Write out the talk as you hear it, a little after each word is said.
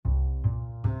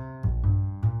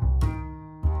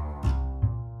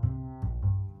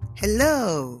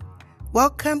Hello,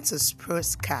 welcome to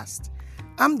Sprucecast.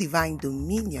 I'm Divine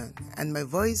Dominion, and my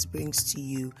voice brings to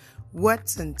you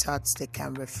words and thoughts that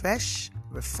can refresh,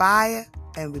 refire,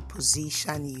 and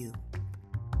reposition you.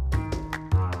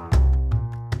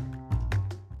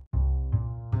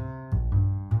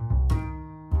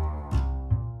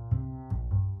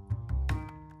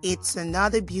 It's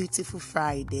another beautiful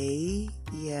Friday,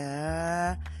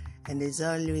 and as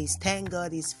always, thank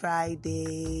God it's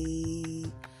Friday.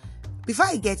 Before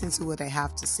I get into what I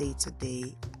have to say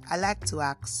today, I like to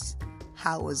ask,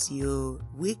 how was your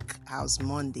week? How's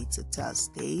Monday to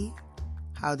Thursday?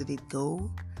 How did it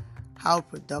go? How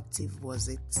productive was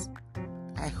it?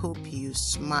 I hope you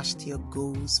smashed your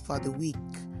goals for the week.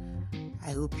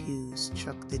 I hope you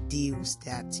struck the deals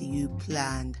that you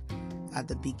planned at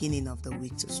the beginning of the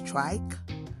week to strike.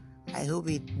 I hope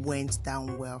it went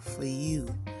down well for you.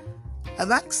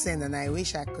 I'm asking, and I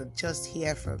wish I could just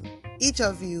hear from each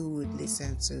of you who would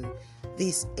listen to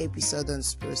this episode on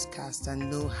Sprucecast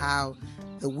and know how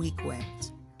the week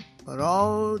went. But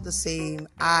all the same,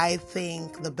 I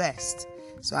think the best.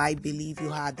 So I believe you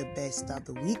had the best of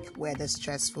the week, whether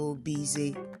stressful,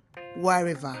 busy,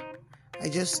 wherever. I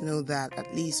just know that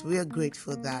at least we're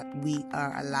grateful that we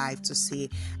are alive to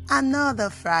see another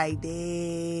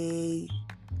Friday.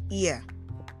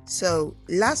 So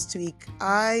last week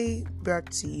I brought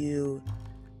to you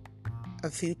a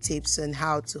few tips on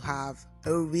how to have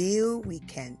a real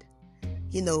weekend.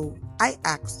 I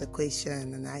asked the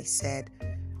question and I said,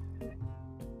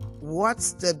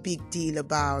 what's the big deal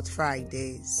about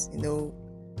Fridays?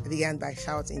 I began by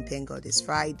shouting, thank God it's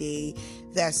Friday.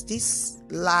 There's this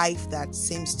life that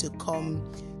seems to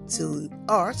come to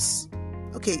us.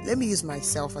 Okay, let me use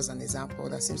myself as an example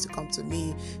that seems to come to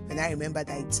me when I remember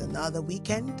that it's another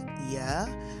weekend.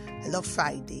 I love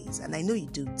Fridays, and I know you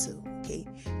do too. Okay,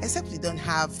 except you don't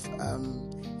have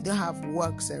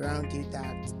works around you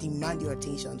that demand your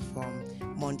attention from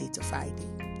Monday to Friday.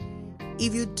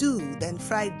 If you do, then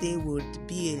Friday would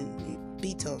be a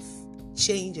bit of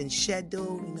change and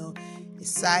schedule, a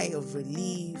sigh of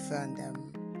relief and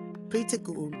pretty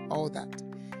cool, all that.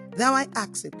 Now I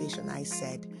asked the question, I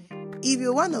said, if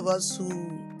you're one of us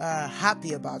who are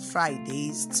happy about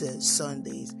Fridays to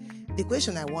Sundays, the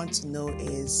question I want to know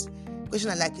is, the question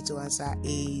I'd like you to answer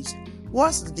is,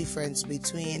 what's the difference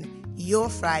between your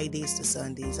Fridays to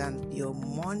Sundays and your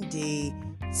Monday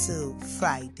to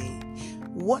Friday?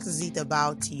 What is it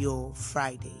about your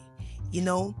Friday?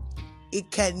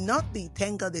 It cannot be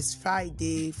thank God it's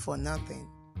Friday for nothing.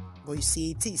 But you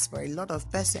see, it is for a lot of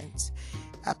persons.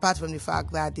 Apart from the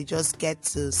fact that they just get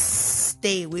to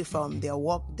stay away from their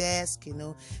work desk,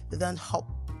 they don't hop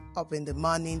up in the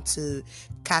morning to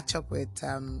catch up with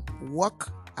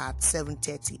work at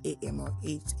 7:30 a.m. or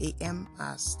 8 a.m.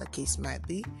 as the case might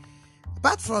be.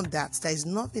 Apart from that, there is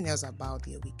nothing else about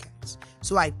your weekends.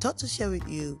 So I thought to share with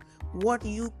you what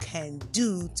you can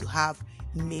do to have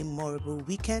memorable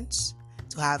weekends,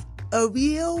 to have a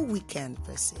real weekend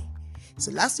per se.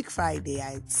 So last week Friday,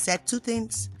 I said two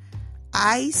things.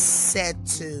 I said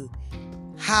to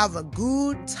have a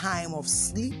good time of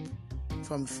sleep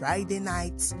from Friday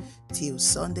night till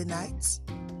Sunday night.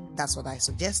 That's what I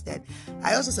suggested.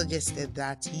 I also suggested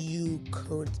that you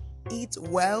could eat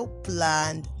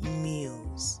well-planned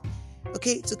meals.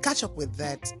 Okay, to catch up with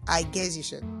that, I guess you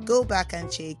should go back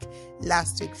and check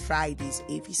last week Friday's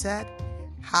episode,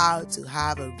 how to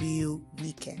have a real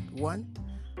weekend one,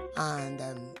 and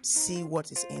see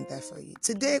what is in there for you.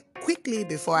 Today, quickly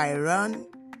before I run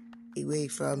away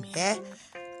from here,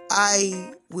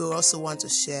 I will also want to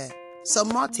share some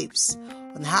more tips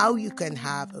on how you can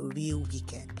have a real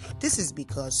weekend. This is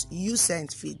because you sent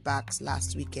feedbacks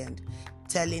last weekend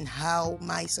telling how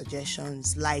my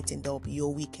suggestions lightened up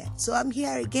your weekend. So I'm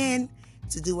here again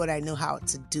to do what I know how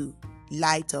to do,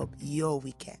 light up your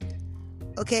weekend.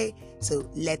 Okay, so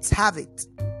let's have it.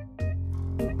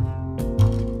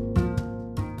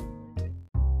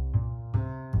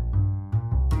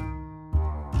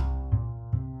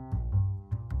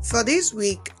 For this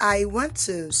week, I want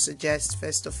to suggest,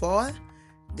 first of all,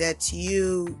 that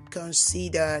you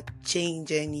consider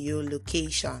changing your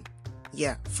location.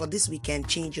 For this weekend,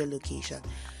 change your location.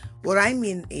 What I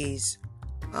mean is,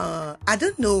 I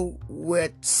don't know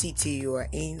what city you are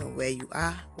in or where you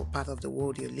are, what part of the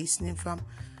world you're listening from.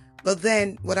 But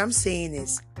then what I'm saying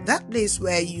is that place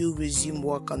where you resume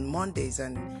work on Mondays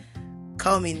and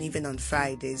come in even on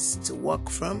Fridays to work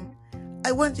from,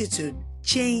 I want you to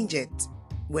change it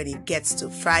when it gets to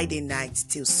Friday night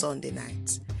till Sunday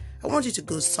night. I want you to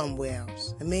go somewhere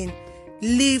else.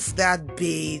 Leave that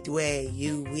bed where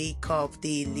you wake up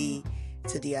daily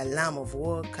to the alarm of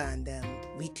work and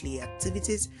weekly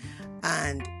activities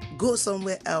and go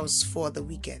somewhere else for the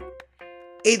weekend.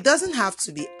 It doesn't have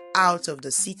to be out of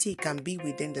the city. It can be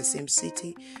within the same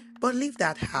city, but leave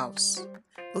that house.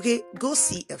 Okay, go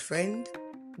see a friend,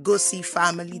 go see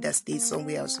family that stays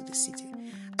somewhere else in the city.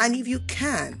 And if you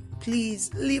can,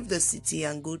 please leave the city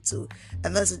and go to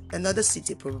another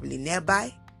city probably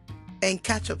nearby and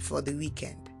catch up for the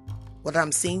weekend. What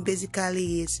I'm saying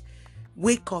basically is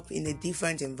wake up in a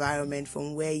different environment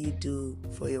from where you do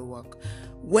for your work.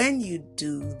 When you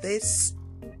do this,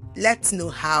 let's know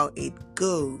how it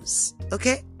goes.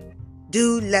 Okay?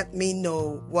 Do let me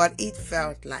know what it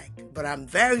felt like. But I'm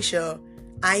very sure,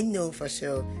 I know for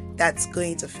sure, that's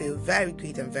going to feel very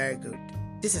great and very good.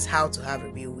 This is how to have a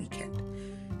real weekend.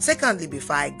 Secondly,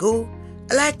 before I go,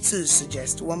 I'd like to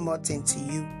suggest one more thing to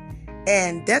you.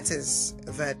 And that is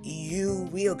that you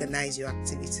reorganize your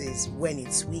activities when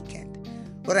it's weekend.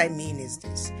 What I mean is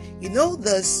this. You know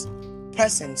those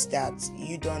persons that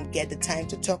you don't get the time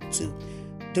to talk to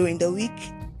during the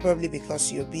week, probably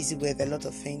because you're busy with a lot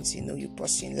of things, you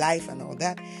pursue in life and all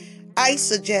that. I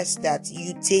suggest that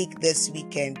you take this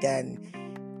weekend and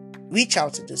reach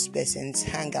out to those persons,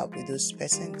 hang out with those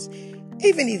persons.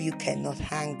 Even if you cannot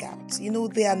hang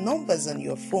out, there are numbers on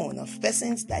your phone of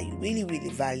persons that you really, really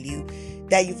value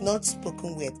that you've not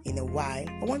spoken with in a while.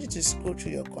 I want you to scroll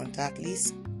through your contact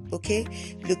list, okay?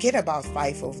 Locate about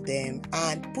 5 of them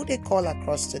and put a call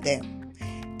across to them.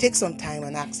 Take some time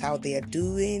and ask how they are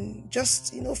doing.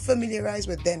 Just, familiarize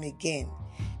with them again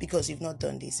because you've not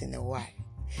done this in a while.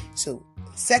 So,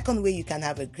 second way you can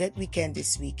have a great weekend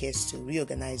this week is to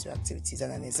reorganize your activities.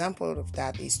 And an example of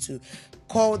that is to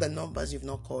call the numbers you've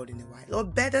not called in a while. Or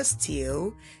better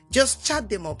still, just chat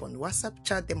them up on WhatsApp,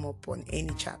 chat them up on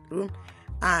any chat room,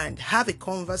 and have a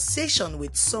conversation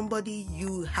with somebody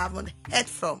you haven't heard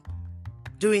from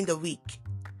during the week.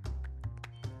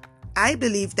 I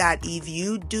believe that if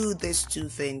you do these 2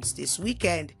 things this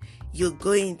weekend, you're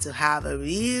going to have a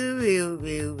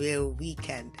real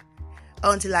weekend.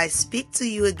 Until I speak to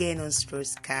you again on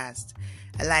Sportscast,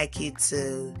 I'd like you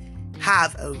to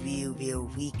have a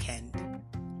real weekend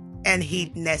and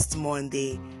hit next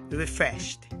Monday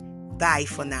refreshed. Bye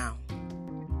for now.